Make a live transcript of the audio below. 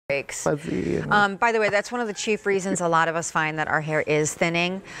breaks. Fuzzy. By the way, that's one of the chief reasons a lot of us find that our hair is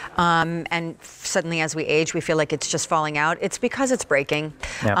thinning, and suddenly as we age, we feel like it's just falling out. It's because it's breaking.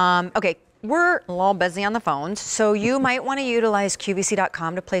 Yep. Okay. We're a little busy on the phones, so you might want to utilize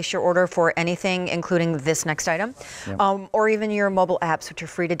QVC.com to place your order for anything, including this next item, or even your mobile apps, which are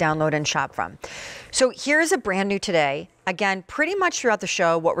free to download and shop from. So here's a brand new today. Again, pretty much throughout the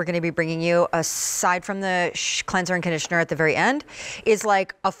show, what we're going to be bringing you, aside from the cleanser and conditioner at the very end, is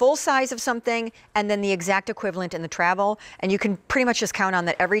like a full size of something and then the exact equivalent in the travel. And you can pretty much just count on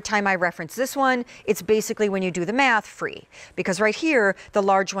that every time I reference this one, it's basically, when you do the math, free. Because right here, the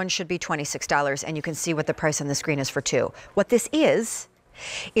large one should be $26, and you can see what the price on the screen is for two. What this is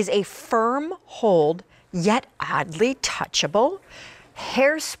a firm hold, yet oddly touchable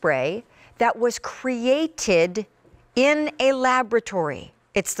hairspray that was created in a laboratory.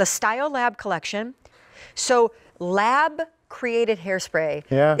 It's the Style Lab collection. So lab created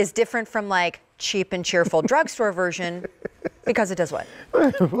hairspray is different from like cheap and cheerful drugstore version, because it does what?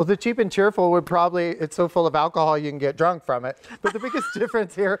 Well, the cheap and cheerful would probably, it's so full of alcohol you can get drunk from it. But the biggest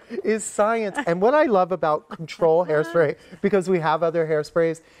difference here is science. And what I love about Control Hairspray, because we have other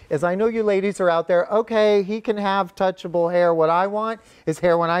hairsprays, is I know you ladies are out there, okay, he can have touchable hair. What I want is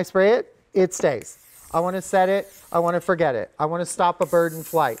hair when I spray it, it stays. I want to set it. I want to forget it. I want to stop a bird in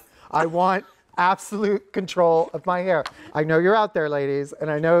flight. I want absolute control of my hair. I know you're out there, ladies,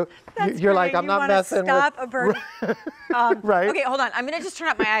 and I know you're like, I'm not messing with. Stop a bird. Right? Okay, hold on. I'm going to just turn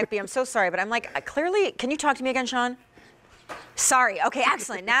up my IFB. I'm so sorry, but I'm like, clearly, can you talk to me again, Sean? Sorry. Okay,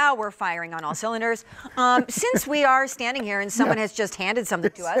 excellent. Now we're firing on all cylinders. Since we are standing here and someone has just handed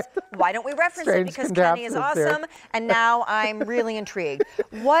something to us, why don't we reference it? Because Kenny is awesome, and now I'm really intrigued.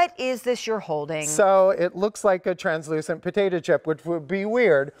 What is this you're holding? So it looks like a translucent potato chip, which would be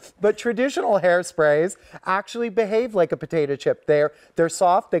weird, but traditional hairsprays actually behave like a potato chip. They're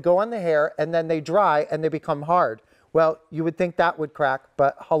soft, they go on the hair, and then they dry and they become hard. Well, you would think that would crack,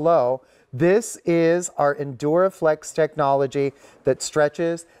 but hello. This is our EnduraFlex technology that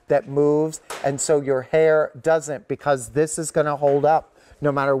stretches, that moves, and so your hair doesn't, because this is going to hold up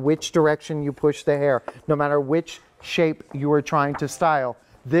no matter which direction you push the hair, no matter which shape you are trying to style.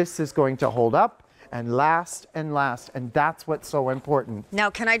 This is going to hold up and last, and that's what's so important. Now,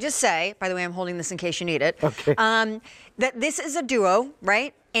 can I just say, by the way, I'm holding this in case you need it, okay. That this is a duo,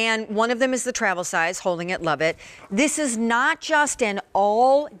 right? And one of them is the travel size, holding it, love it. This is not just an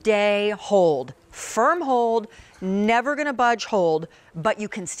all-day hold, firm hold, never gonna budge hold, but you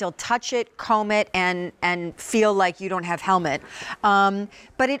can still touch it, comb it, and feel like you don't have helmet.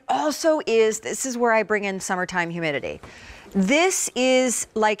 But it also is, this is where I bring in summertime humidity. This is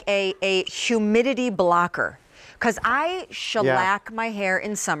like a humidity blocker, because I shellac my hair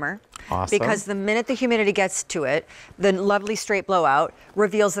in summer. Awesome. Because the minute the humidity gets to it, the lovely straight blowout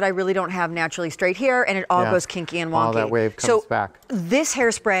reveals that I really don't have naturally straight hair, and it all goes kinky and wonky. All that wave comes back. This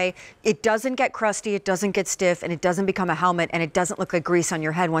hairspray, it doesn't get crusty, it doesn't get stiff, and it doesn't become a helmet, and it doesn't look like grease on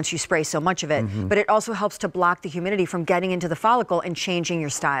your head once you spray so much of it. But it also helps to block the humidity from getting into the follicle and changing your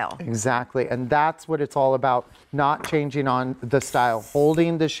style. Exactly, and that's what it's all about, not changing on the style,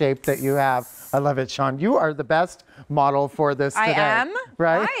 holding the shape that you have. I love it, Sean. You are the best model for this today. I am?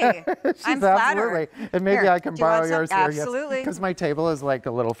 Right? Why? I'm flattered. And maybe Here, I can borrow yours here. Absolutely. Because my table is like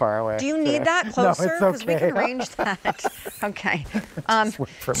a little far away. Do you need that closer? No, it's Because we okay. can arrange that. Okay.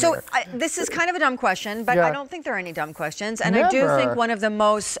 So This is kind of a dumb question, but I don't think there are any dumb questions. And I do think one of the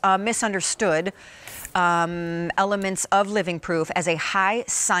most misunderstood elements of Living Proof as a high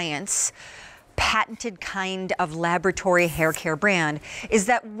science, patented kind of laboratory hair care brand is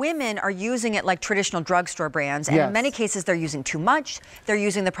that women are using it like traditional drugstore brands, and in many cases they're using too much, they're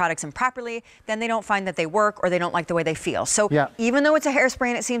using the products improperly, then they don't find that they work, or they don't like the way they feel. So even though it's a hairspray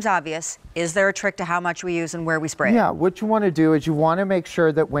and it seems obvious, is there a trick to how much we use and where we spray it? Yeah, what you want to do is you want to make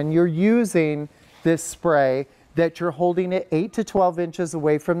sure that when you're using this spray that you're holding it 8 to 12 inches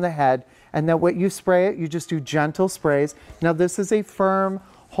away from the head, and that when you spray it, you just do gentle sprays. Now this is a firm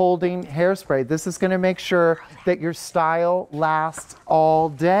holding hairspray. This is going to make sure that your style lasts all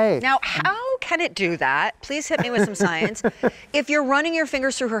day. Now, how can it do that? Please hit me with some science. If you're running your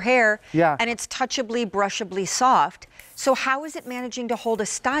fingers through her hair and it's touchably, brushably soft, so how is it managing to hold a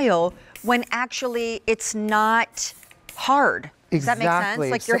style when actually it's not hard? Does that make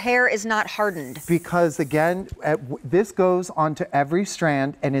sense? Like your hair is not hardened. Because again, this goes onto every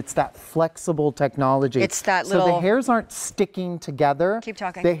strand, and it's that flexible technology. It's that little... So the hairs aren't sticking together. Keep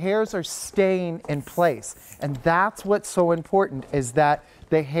talking. The hairs are staying in place. And that's what's so important, is that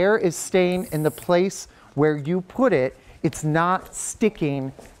the hair is staying in the place where you put it. It's not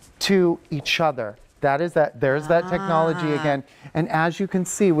sticking to each other. There's that technology again. And as you can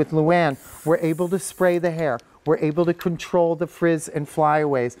see with Luann, we're able to spray the hair. We're able to control the frizz and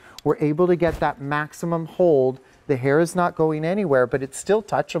flyaways. We're able to get that maximum hold. The hair is not going anywhere, but it's still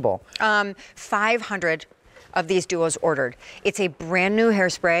touchable. 500 of these duos ordered. It's a brand new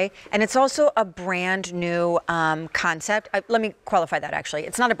hairspray, and it's also a brand new concept. Let me qualify that, actually.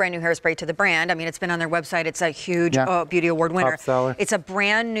 It's not a brand new hairspray to the brand. I mean, it's been on their website. It's a huge beauty award winner. Top seller. It's a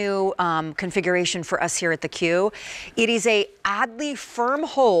brand new configuration for us here at the Q. It is a oddly firm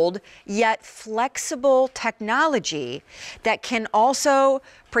hold, yet flexible technology that can also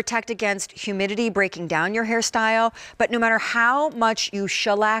protect against humidity breaking down your hairstyle, but no matter how much you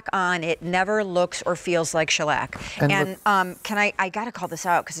shellac on, it never looks or feels like shellac. And I gotta call this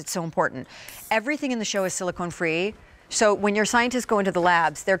out because it's so important. Everything in the show is silicone free. So when your scientists go into the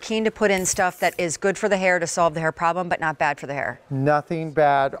labs, they're keen to put in stuff that is good for the hair to solve the hair problem, but not bad for the hair. Nothing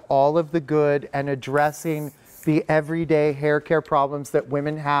bad, all of the good, and addressing the everyday hair care problems that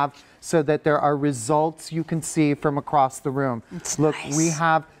women have so that there are results you can see from across the room. Look, nice. We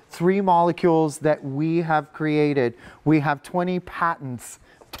have 3 molecules that we have created. We have 20 patents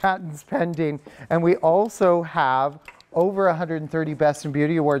pending, and we also have over 130 Best in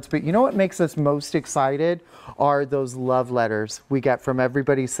Beauty Awards. But you know what makes us most excited are those love letters we get from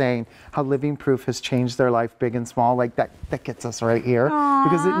everybody saying how Living Proof has changed their life, big and small. Like that gets us right here. Aww.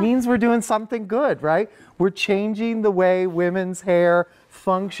 Because it means we're doing something good, right? We're changing the way women's hair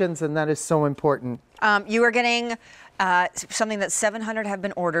functions, and that is so important. You are getting something that 700 have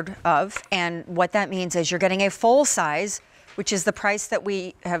been ordered of, and what that means is you're getting a full size, which is the price that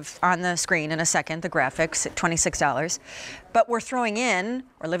we have on the screen in a second, the graphics at $26. But we're throwing in,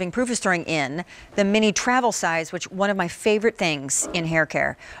 or Living Proof is throwing in, the mini travel size, which one of my favorite things in hair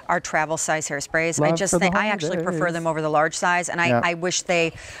care are travel size hairsprays. I actually prefer them over the large size, and I wish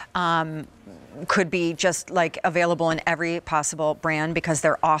they could be just like available in every possible brand because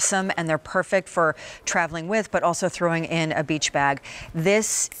they're awesome and they're perfect for traveling with, but also throwing in a beach bag.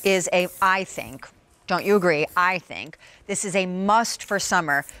 This is I think, don't you agree? I think this is a must for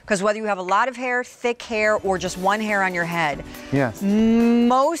summer because whether you have a lot of hair, thick hair, or just one hair on your head, yes,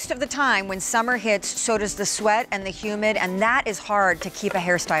 most of the time when summer hits, so does the sweat and the humid, and that is hard to keep a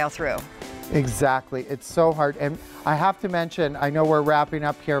hairstyle through. Exactly. It's so hard. And I have to mention, I know we're wrapping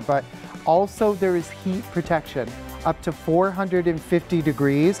up here, but also there is heat protection up to 450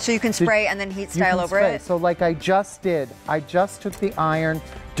 degrees. So you can spray and then heat style over it? So like I just did, I just took the iron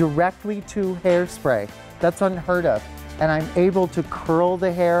directly to hairspray. That's unheard of. And I'm able to curl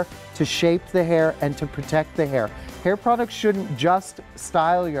the hair, to shape the hair, and to protect the hair. Hair products shouldn't just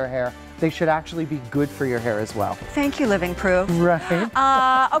style your hair. They should actually be good for your hair as well. Thank you, Living Proof.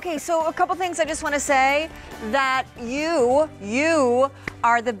 Right. Okay, so a couple things I just want to say that you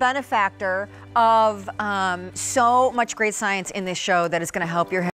are the benefactor of so much great science in this show that is going to help your hair.